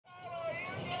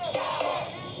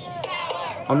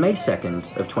On May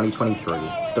 2nd of 2023,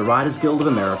 the Writers Guild of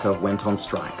America went on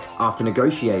strike after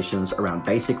negotiations around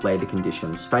basic labour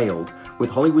conditions failed with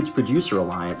Hollywood's producer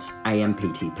alliance,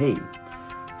 AMPTP.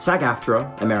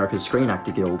 SAG-AFTRA, America's Screen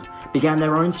Actor Guild, began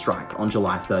their own strike on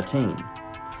July 13.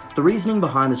 The reasoning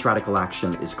behind this radical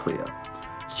action is clear.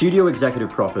 Studio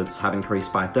executive profits have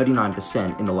increased by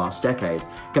 39% in the last decade,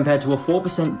 compared to a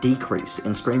 4% decrease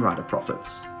in screenwriter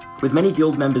profits, with many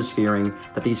guild members fearing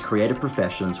that these creative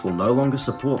professions will no longer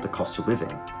support the cost of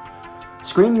living.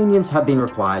 Screen unions have been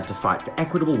required to fight for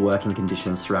equitable working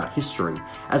conditions throughout history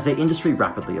as their industry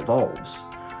rapidly evolves.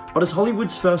 But as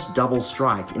Hollywood's first double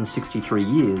strike in 63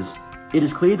 years, it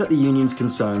is clear that the union's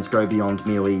concerns go beyond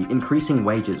merely increasing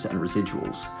wages and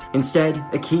residuals. Instead,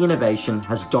 a key innovation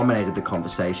has dominated the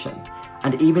conversation,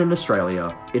 and even in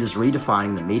Australia, it is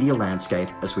redefining the media landscape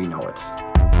as we know it.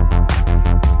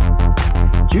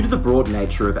 Due to the broad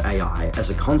nature of AI as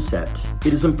a concept,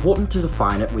 it is important to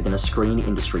define it within a screen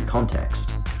industry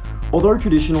context. Although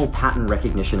traditional pattern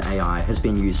recognition AI has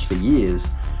been used for years,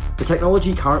 the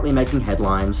technology currently making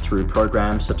headlines through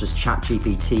programs such as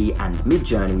ChatGPT and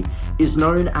Midjourney is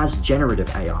known as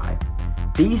Generative AI.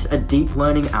 These are deep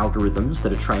learning algorithms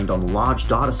that are trained on large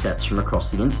datasets from across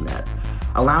the internet,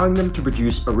 allowing them to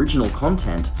produce original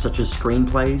content such as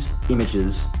screenplays,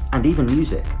 images, and even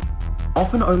music.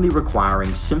 Often only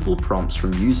requiring simple prompts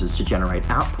from users to generate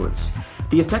outputs,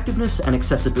 the effectiveness and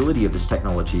accessibility of this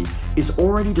technology is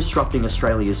already disrupting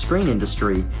Australia's screen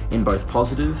industry in both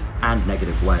positive and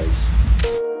negative ways.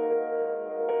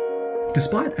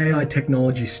 Despite AI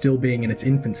technology still being in its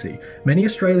infancy, many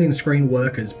Australian screen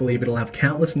workers believe it'll have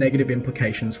countless negative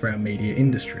implications for our media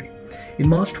industry. In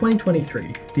March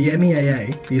 2023, the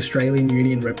MEAA, the Australian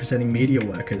Union representing media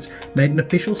workers, made an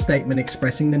official statement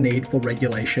expressing the need for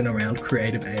regulation around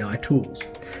creative AI tools.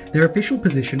 Their official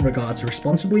position regards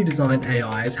responsibly designed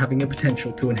AI as having the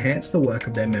potential to enhance the work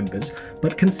of their members,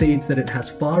 but concedes that it has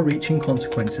far-reaching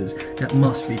consequences that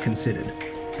must be considered.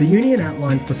 The union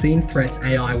outlined foreseen threats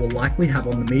AI will likely have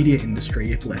on the media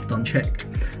industry if left unchecked,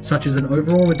 such as an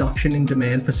overall reduction in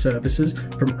demand for services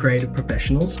from creative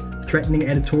professionals, threatening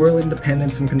editorial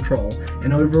independence and control,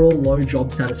 and overall low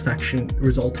job satisfaction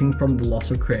resulting from the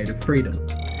loss of creative freedom.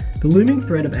 The looming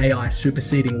threat of AI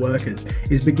superseding workers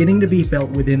is beginning to be felt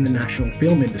within the national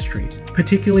film industry,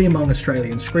 particularly among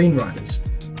Australian screenwriters.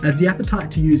 As the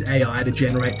appetite to use AI to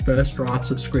generate first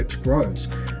drafts of scripts grows,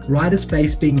 writers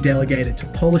face being delegated to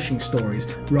polishing stories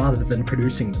rather than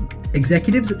producing them.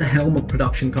 Executives at the helm of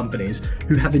production companies,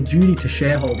 who have a duty to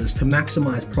shareholders to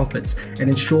maximise profits and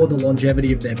ensure the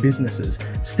longevity of their businesses,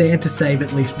 stand to save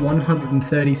at least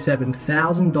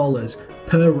 $137,000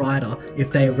 per writer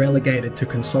if they are relegated to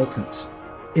consultants.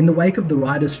 In the wake of the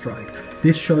writers' strike,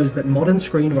 this shows that modern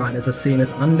screenwriters are seen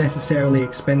as unnecessarily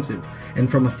expensive and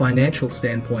from a financial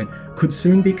standpoint could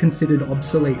soon be considered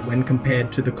obsolete when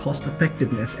compared to the cost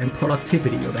effectiveness and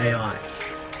productivity of AI.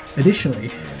 Additionally,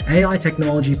 AI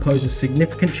technology poses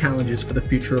significant challenges for the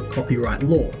future of copyright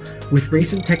law, with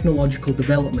recent technological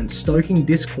developments stoking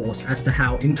discourse as to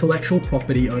how intellectual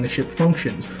property ownership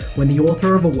functions when the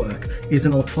author of a work is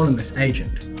an autonomous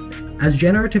agent. As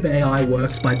generative AI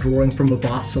works by drawing from a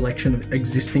vast selection of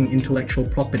existing intellectual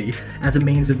property as a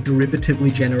means of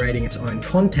derivatively generating its own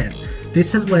content,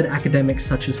 this has led academics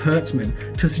such as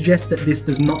Hertzman to suggest that this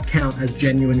does not count as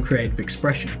genuine creative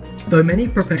expression. Though many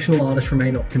professional artists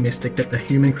remain optimistic that the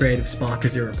human creative spark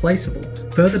is irreplaceable,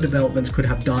 further developments could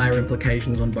have dire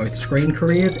implications on both screen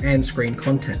careers and screen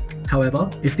content. However,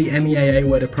 if the MEAA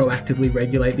were to proactively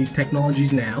regulate these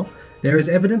technologies now, there is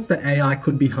evidence that AI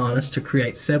could be harnessed to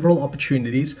create several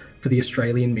opportunities for the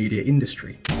Australian media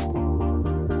industry.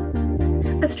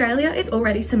 Australia is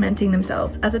already cementing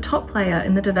themselves as a top player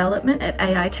in the development of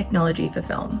AI technology for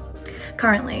film.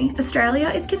 Currently, Australia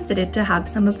is considered to have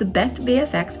some of the best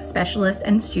VFX specialists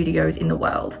and studios in the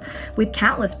world, with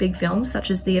countless big films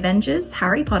such as The Avengers,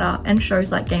 Harry Potter, and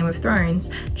shows like Game of Thrones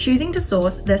choosing to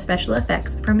source their special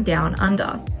effects from down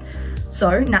under.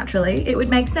 So, naturally, it would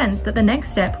make sense that the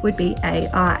next step would be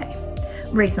AI.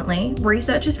 Recently,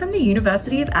 researchers from the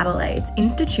University of Adelaide's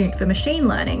Institute for Machine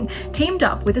Learning teamed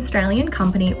up with Australian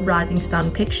company Rising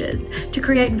Sun Pictures to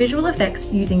create visual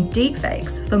effects using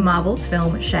deepfakes for Marvel's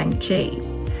film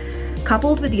Shang-Chi.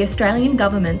 Coupled with the Australian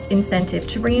government's incentive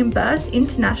to reimburse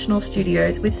international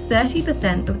studios with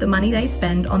 30% of the money they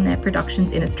spend on their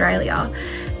productions in Australia,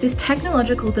 this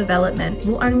technological development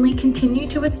will only continue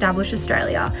to establish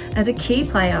Australia as a key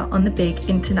player on the big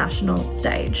international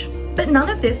stage. But none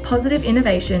of this positive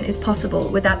innovation is possible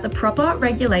without the proper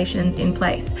regulations in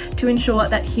place to ensure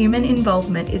that human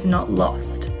involvement is not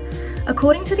lost.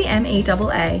 According to the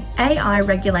MEAA, AI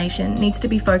regulation needs to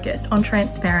be focused on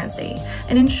transparency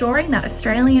and ensuring that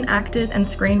Australian actors and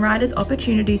screenwriters'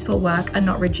 opportunities for work are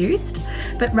not reduced,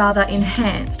 but rather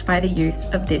enhanced by the use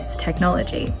of this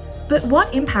technology. But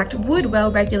what impact would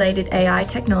well-regulated AI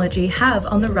technology have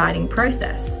on the writing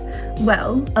process?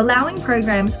 Well, allowing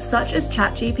programs such as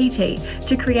ChatGPT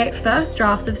to create first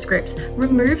drafts of scripts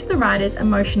removes the writer's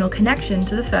emotional connection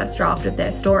to the first draft of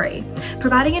their story,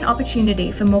 providing an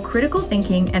opportunity for more critical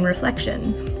thinking and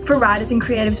reflection. For writers and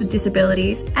creatives with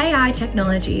disabilities, AI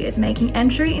technology is making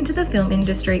entry into the film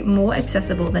industry more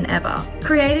accessible than ever.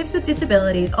 Creatives with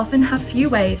disabilities often have few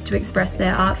ways to express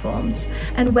their art forms,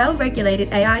 and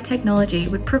well-regulated AI technology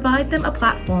would provide them a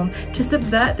platform to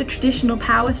subvert the traditional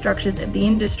power structures of the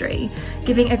industry,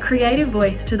 giving a creative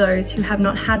voice to those who have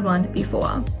not had one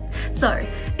before. So,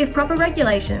 if proper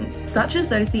regulations, such as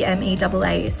those the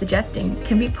MEAA is suggesting,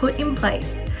 can be put in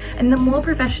place, and the more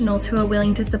professionals who are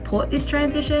willing to support this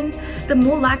transition, the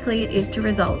more likely it is to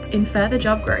result in further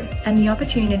job growth and the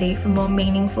opportunity for more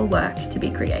meaningful work to be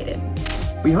created.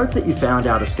 We hope that you found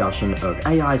our discussion of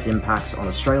AI's impacts on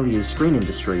Australia's screen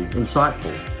industry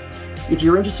insightful. If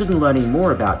you're interested in learning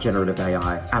more about generative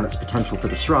AI and its potential to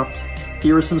disrupt,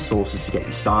 here are some sources to get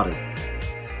you started.